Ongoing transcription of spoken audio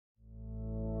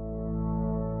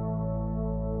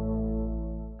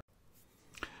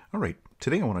All right,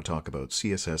 today I want to talk about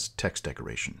CSS text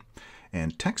decoration.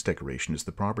 And text decoration is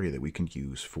the property that we can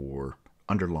use for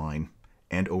underline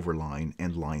and overline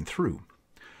and line through.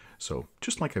 So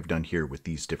just like I've done here with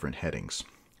these different headings.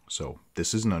 So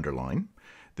this is an underline,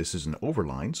 this is an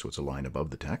overline, so it's a line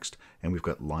above the text, and we've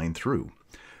got line through.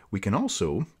 We can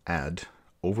also add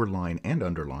overline and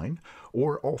underline,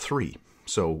 or all three.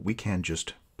 So we can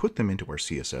just put them into our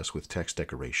CSS with text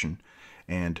decoration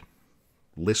and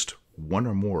list one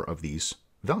or more of these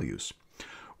values.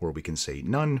 Or we can say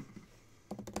none,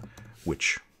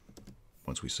 which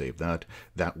once we save that,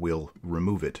 that will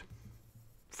remove it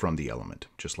from the element,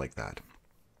 just like that.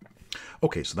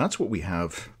 Okay, so that's what we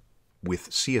have with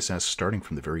CSS starting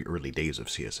from the very early days of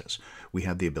CSS. We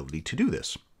have the ability to do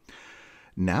this.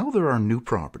 Now there are new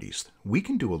properties. We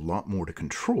can do a lot more to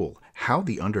control how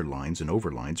the underlines and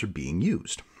overlines are being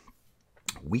used.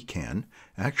 We can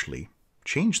actually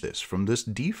change this from this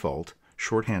default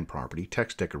shorthand property,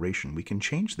 text decoration. We can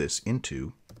change this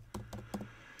into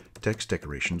text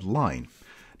decoration line.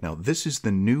 Now this is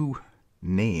the new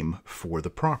name for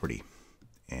the property,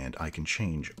 and I can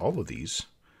change all of these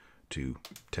to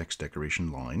text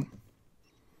decoration line,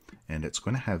 and it's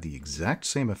going to have the exact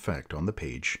same effect on the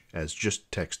page as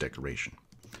just text decoration.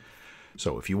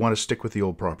 So if you want to stick with the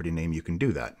old property name, you can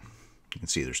do that. You can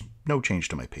see there's no change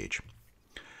to my page.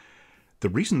 The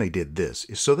reason they did this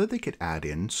is so that they could add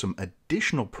in some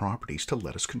additional properties to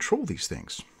let us control these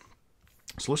things.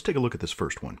 So let's take a look at this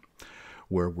first one,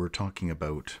 where we're talking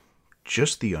about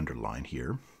just the underline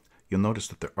here. You'll notice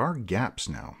that there are gaps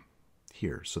now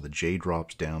here. So the J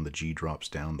drops down, the G drops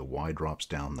down, the Y drops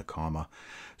down, the comma.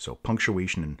 So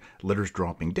punctuation and letters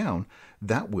dropping down,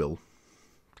 that will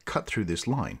cut through this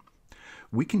line.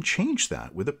 We can change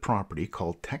that with a property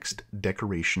called text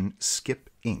decoration skip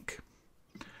ink.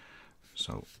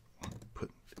 So I'll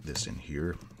put this in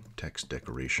here, text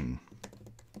decoration.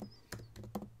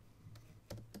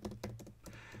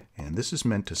 And this is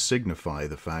meant to signify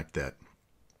the fact that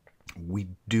we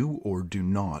do or do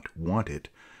not want it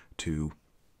to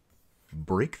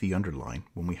break the underline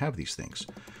when we have these things.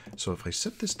 So if I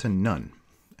set this to none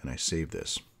and I save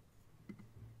this,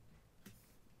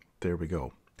 there we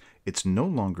go. It's no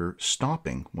longer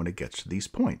stopping when it gets to these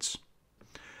points.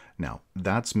 Now,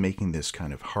 that's making this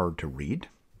kind of hard to read,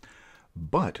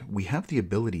 but we have the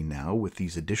ability now with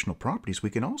these additional properties, we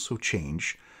can also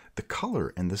change the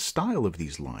color and the style of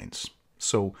these lines.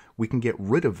 So we can get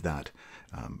rid of that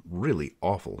really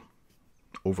awful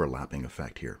overlapping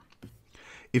effect here.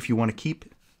 If you want to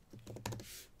keep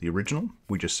the original,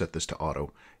 we just set this to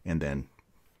auto, and then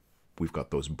we've got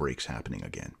those breaks happening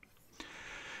again.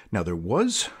 Now there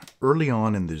was, early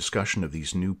on in the discussion of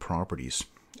these new properties,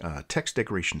 text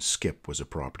decoration skip was a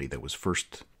property that was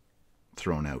first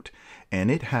thrown out,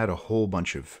 and it had a whole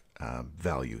bunch of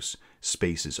values,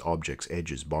 spaces, objects,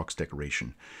 edges, box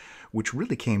decoration, which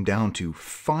really came down to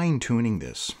fine-tuning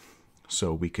this.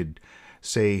 So we could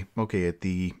say, okay, at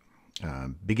the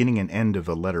beginning and end of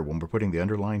a letter, when we're putting the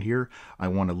underline here, I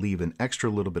want to leave an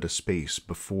extra little bit of space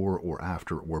before or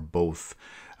after or both.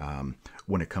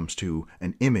 When it comes to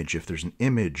an image, if there's an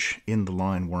image in the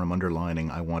line where I'm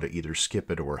underlining, I want to either skip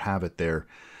it or have it there.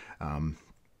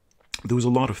 There was a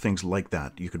lot of things like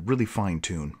that you could really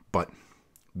fine-tune, but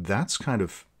that's kind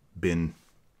of been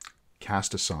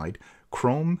cast aside.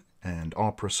 Chrome and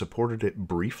Opera supported it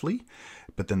briefly,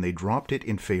 but then they dropped it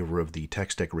in favor of the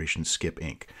text decoration skip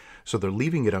ink. So they're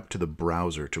leaving it up to the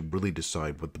browser to really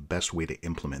decide what the best way to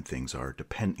implement things are,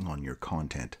 depending on your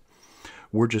content.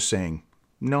 We're just saying,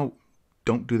 no,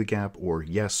 don't do the gap, or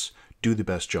yes, do the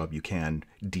best job you can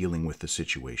dealing with the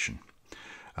situation.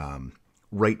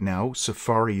 Right now,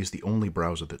 Safari is the only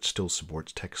browser that still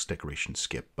supports text decoration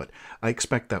skip, but I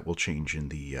expect that will change in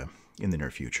the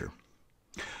near future.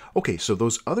 Okay, so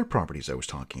those other properties I was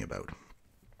talking about,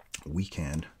 we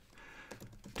can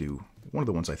do one of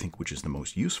the ones I think which is the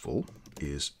most useful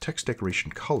is text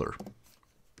decoration color.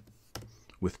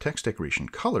 With text decoration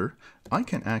color, I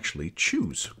can actually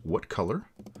choose what color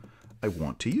I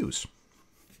want to use.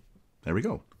 There we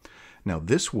go. Now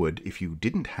this would, if you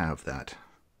didn't have that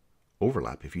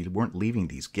overlap, if you weren't leaving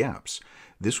these gaps,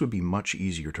 this would be much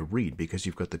easier to read because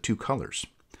you've got the two colors.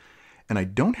 And I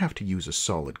don't have to use a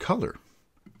solid color.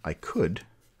 I could,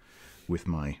 with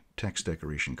my text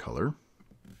decoration color,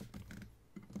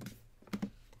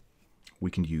 we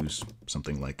can use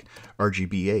something like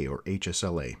RGBA or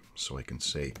HSLA. So I can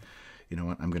say, you know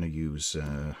what, I'm going to use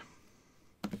 50%,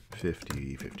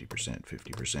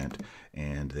 50%,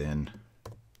 and then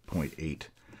 0.8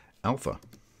 alpha.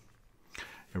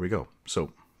 There we go.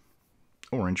 So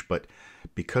orange, but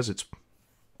because it's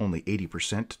only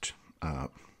 80%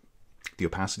 The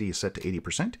opacity is set to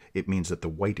 80%. It means that the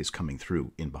white is coming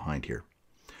through in behind here.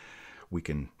 We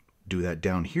can do that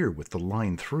down here with the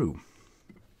line through.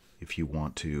 If you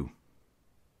want to,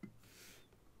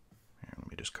 here, let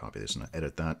me just copy this and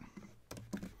edit that.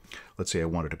 Let's say I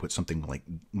wanted to put something like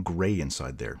gray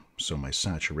inside there. So my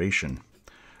saturation,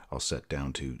 I'll set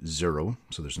down to 0,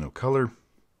 so there's no color.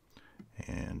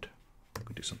 And we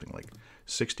can do something like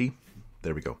 60.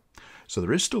 There we go. So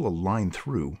there is still a line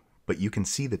through, but you can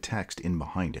see the text in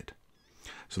behind it.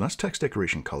 So that's text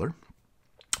decoration color.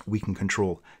 We can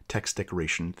control text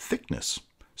decoration thickness.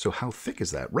 So how thick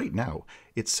is that? Right now,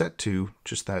 it's set to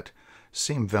just that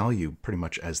same value pretty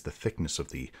much as the thickness of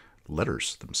the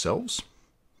letters themselves.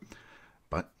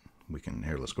 But we can,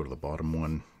 here, let's go to the bottom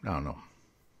one. I don't know.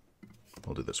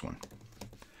 We'll do this one.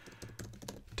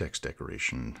 Text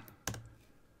decoration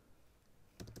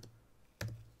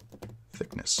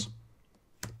thickness.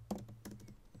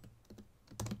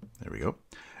 There we go.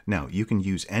 Now, you can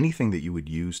use anything that you would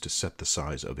use to set the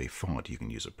size of a font. You can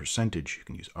use a percentage, you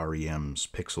can use REMs,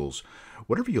 pixels,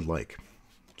 whatever you like.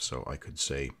 So I could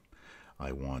say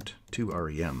I want 2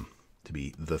 REM to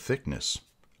be the thickness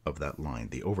of that line.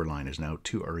 The overline is now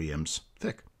 2 REMs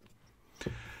thick.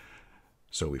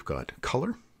 So we've got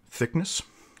color, thickness,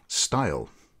 style.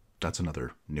 That's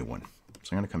another new one.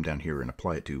 So I'm going to come down here and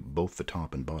apply it to both the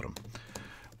top and bottom.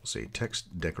 We'll say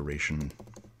text decoration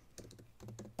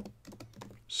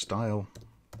style.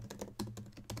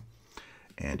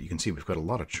 And you can see we've got a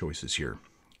lot of choices here.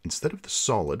 Instead of the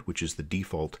solid, which is the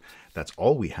default, that's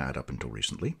all we had up until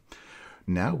recently,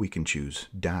 now we can choose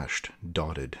dashed,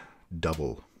 dotted,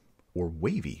 double, or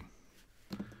wavy.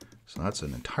 So that's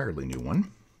an entirely new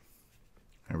one.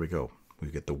 There we go. We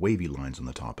get the wavy lines on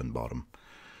the top and bottom.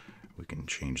 We can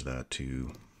change that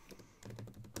to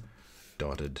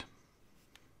dotted,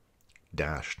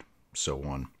 dashed, so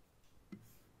on.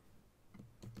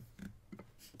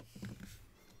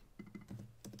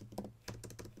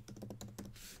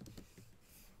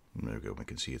 There we go. We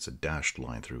can see it's a dashed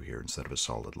line through here instead of a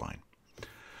solid line.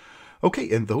 Okay,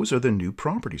 and those are the new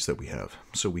properties that we have.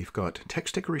 So we've got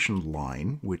text decoration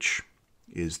line, which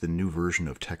is the new version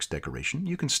of text decoration.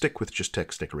 You can stick with just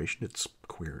text decoration. It's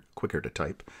quicker to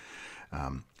type.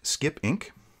 Skip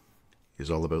ink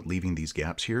is all about leaving these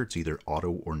gaps here. It's either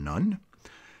auto or none.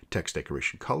 Text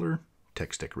decoration color,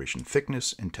 text decoration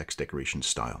thickness, and text decoration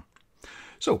style.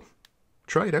 So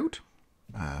try it out.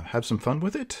 Have some fun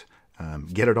with it.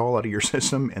 Get it all out of your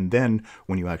system, and then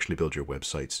when you actually build your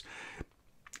websites,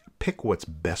 pick what's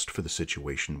best for the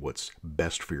situation, what's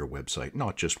best for your website,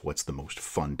 not just what's the most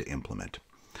fun to implement.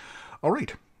 All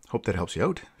right, hope that helps you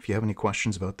out. If you have any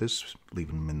questions about this, leave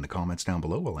them in the comments down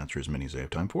below. I'll answer as many as I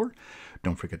have time for.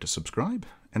 Don't forget to subscribe,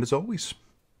 and as always,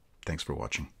 thanks for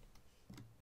watching.